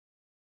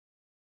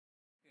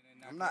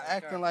I'm not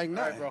acting like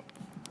nothing. Right,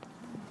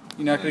 bro.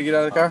 You not gonna get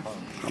out of the car?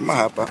 I'm gonna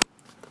hop out.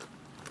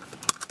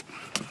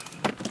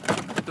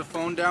 Put the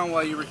phone down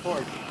while you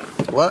record.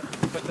 What?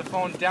 Put the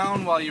phone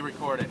down while you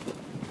record it.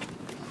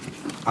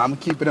 I'm gonna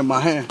keep it in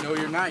my hand. No,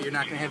 you're not. You're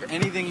not gonna have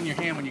anything in your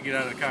hand when you get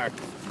out of the car.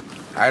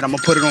 Alright, I'm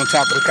gonna put it on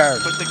top of the car.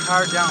 Put the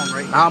car down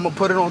right now. Now I'm gonna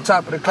put it on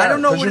top of the car. I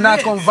don't know what you're it not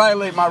is. gonna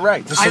violate my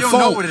rights. It's I a don't phone.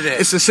 know what it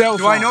is. It's a cell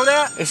phone. Do I know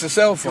that? It's a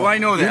cell phone. Do I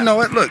know that? You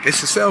know it? Look,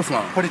 it's a cell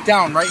phone. Put it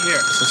down right here.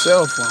 It's a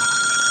cell phone.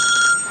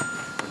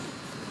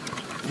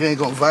 You ain't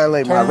gonna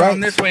violate my Turn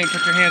around rights. this way and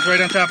put your hands right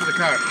on top of the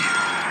car.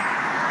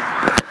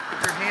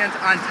 Put your hands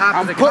on top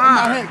of the car. I'm putting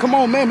my hand. Come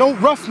on, man.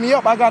 Don't rough me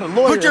up. I got a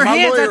lawyer. Put your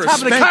hands on top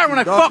of the car when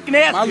I fucking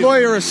ask My you.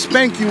 lawyer will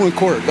spank you in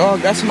court,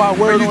 dog. That's my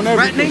word on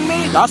everything.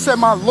 Threatening me? I said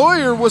my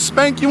lawyer will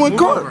spank you in Move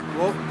court.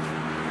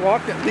 over.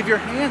 Walk. Leave your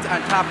hands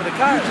on top of the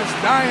car. You're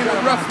just dying to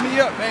rough me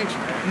up, ain't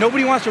you?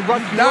 Nobody wants to rough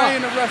you up.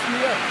 Dying to rough me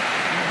up.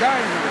 You're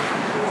dying to rough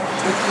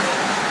me up.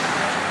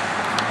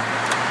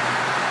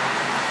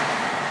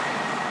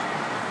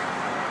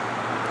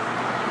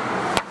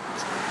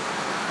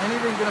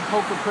 Anything gonna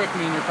poke or prick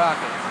me in your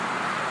pocket?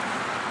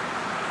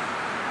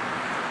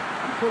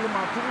 I'm pulling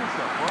my pants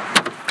up, what?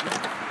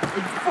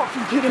 Are you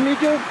fucking kidding me,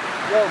 dude?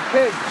 Yo,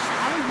 kid.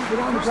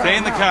 Stay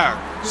in the car.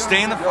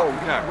 Stay in the fucking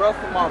car.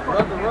 Roughing my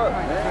brother up,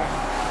 man.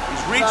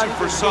 He's reaching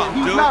for something,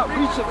 He's dude. not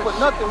reaching for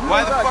nothing.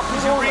 Why the fuck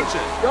is he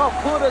reaching? Y'all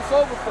pulled us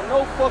over for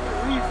no fucking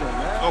reason,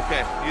 man.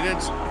 Okay, you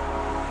didn't.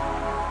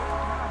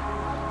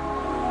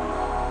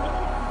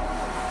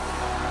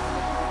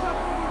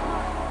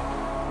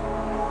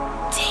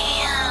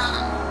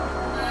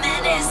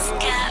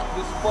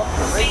 This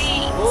fucking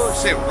racist bullshit.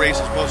 Say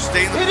racist, bro.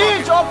 Stay in the It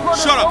fucking is, y'all put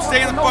us Shut up, over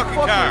stay in for the no fucking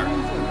car. reason,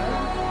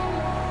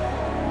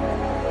 man.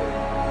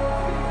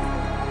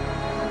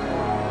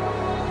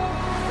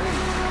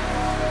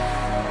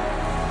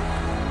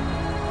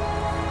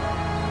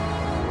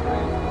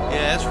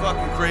 Yeah, that's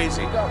fucking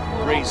crazy.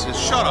 Racist.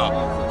 Shut up.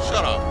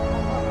 Shut up.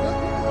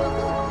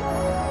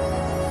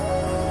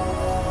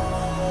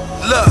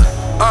 Look,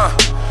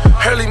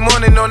 early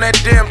morning on that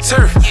damn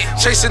turf.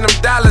 Chasing them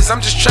dollars, I'm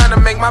just trying to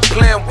make my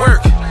plan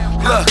work.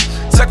 Look,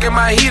 tucking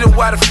my heater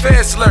while the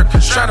feds lurk.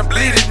 Trying to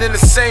bleed it in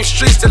the same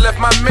streets that left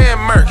my man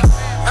murk.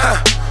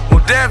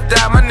 When Dev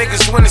died, my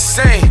niggas went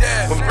insane.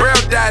 When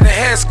Braille died, the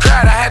heads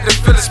cried, I had to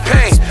feel his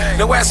pain.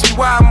 Now ask me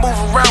why I move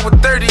around with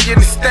 30 in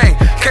this thing.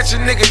 Catch a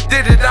nigga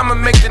did it, I'ma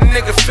make the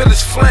nigga feel his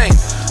flame.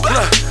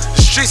 Look,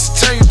 the streets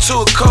turn you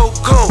to a cold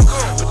goon.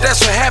 But that's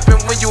what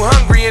happened when you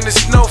hungry and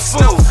there's no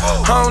food.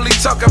 I only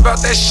talk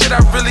about that shit I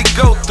really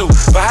go through.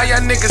 But how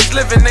y'all niggas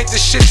living ain't the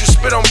shit you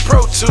spit on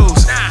Pro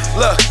Tools.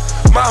 Look,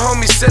 my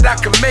homie said I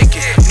could make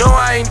it. No,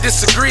 I ain't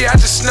disagree, I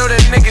just know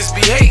that niggas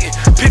be hating.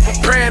 People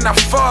praying I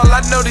fall, I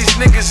know these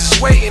niggas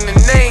is waiting. And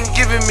they ain't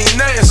giving me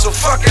nothing, so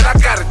fuck it, I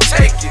gotta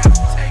take it.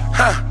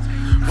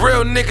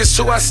 Real niggas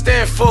who I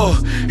stand for.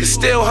 It's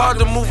still hard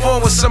to move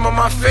on with some of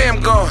my fam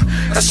gone.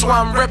 That's why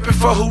I'm reppin'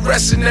 for who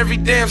rests in every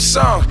damn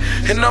song.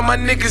 And all my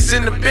niggas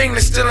in the Bing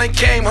that still ain't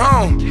came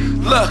home.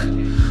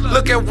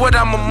 Look at what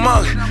I'm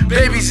among.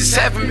 Babies is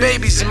having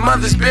babies and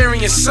mothers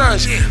burying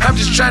sons. I'm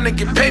just trying to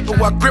get paper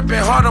while gripping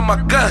hard on my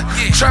gun.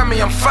 Try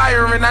me, I'm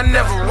firing, I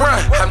never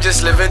run. I'm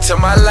just living till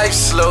my life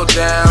slow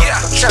down.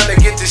 I'm trying to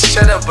get this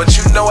shut up, but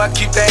you know I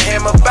keep that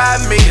hammer by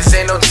me. Cause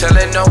ain't no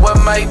telling no what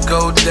might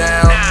go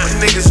down.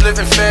 But niggas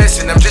living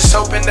fast and I'm just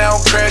hoping I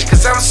don't crash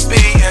cause I'm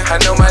speeding.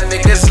 I know my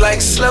niggas like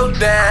slow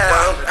down.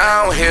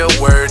 I don't hear a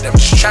word, I'm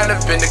just trying to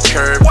bend the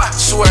curb.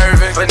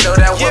 Swerving, but know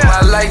that when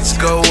my lights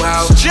go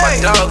out, my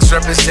dogs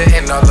represent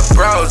all the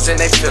bros and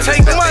they feel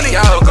like they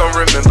all gon'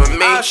 remember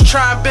me. I was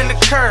trying to bend the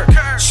curve,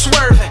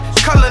 swerving,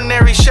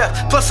 culinary chef.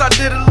 Plus I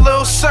did a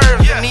little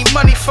serving. Need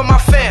money for my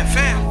fam.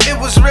 It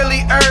was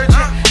really urgent.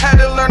 Had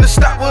to learn to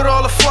stop with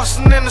all the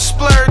fussing and the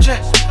splurging.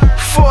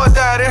 Before I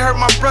died, it hurt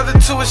my brother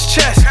to his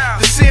chest.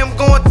 To see him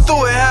going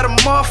through it had a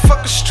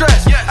motherfucker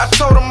stress. I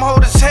told him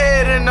hold his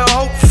head and to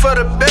hope for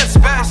the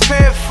best, but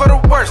prepared for the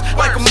worst,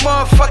 like a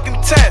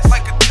motherfucking test.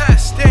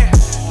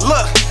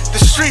 Look, the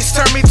streets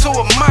turned me to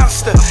a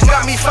monster.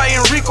 Got me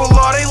fighting Rico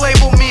Law, they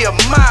label me a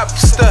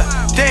mobster.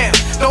 Damn,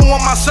 don't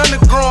want my son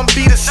to grow and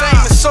be the same.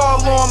 It's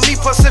all on me,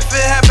 plus if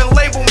it happened,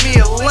 label me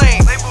a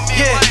lame.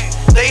 Yeah,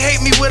 they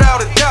hate me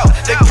without a doubt.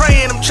 They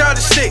praying I'm trying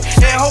to stick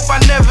and hope I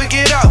never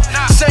get out.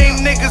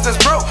 Same niggas that's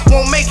broke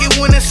won't make it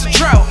when it's a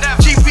drought.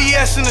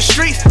 GPS in the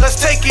streets,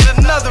 let's take it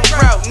another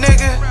route,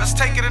 nigga. Let's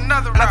take it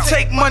another route. I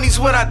take money's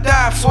what I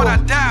die for.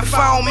 If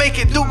I don't make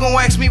it, dude gon'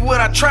 ask me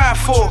what I tried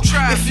for.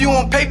 If you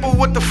on paper,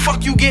 what the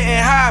fuck you getting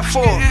high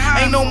for?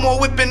 Ain't no more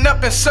whipping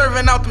up and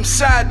serving out them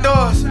side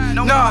doors.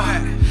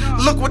 Nah.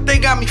 Look what they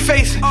got me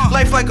facing.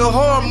 Life like a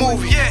horror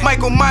movie.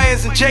 Michael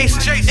Myers and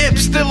Jason. Imp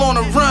still on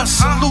the run.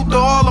 Salute to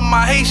all of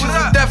my Haitians.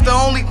 And death the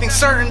only thing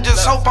certain.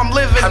 Just hope I'm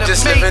living. I'm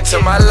just living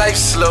till my life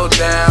slow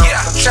down.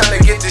 I'm trying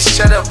to get this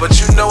shut up, but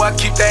you know I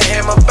keep that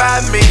hammer by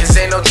me. Cause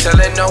ain't no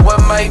telling no what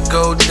might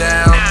go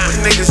down. But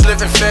niggas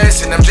living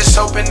fast and I'm just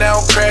hoping I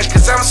don't crash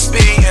cause I'm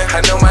speeding.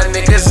 I know my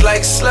niggas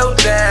like slow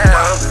down.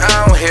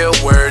 I don't hear a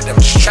word, I'm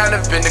just trying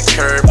to bend the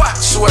curb.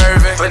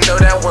 Swerving, but know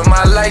that when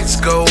my life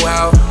lights go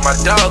out, my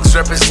dogs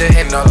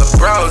representing all the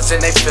bros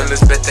and they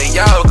feelings, bet they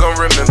all gon'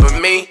 remember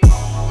me.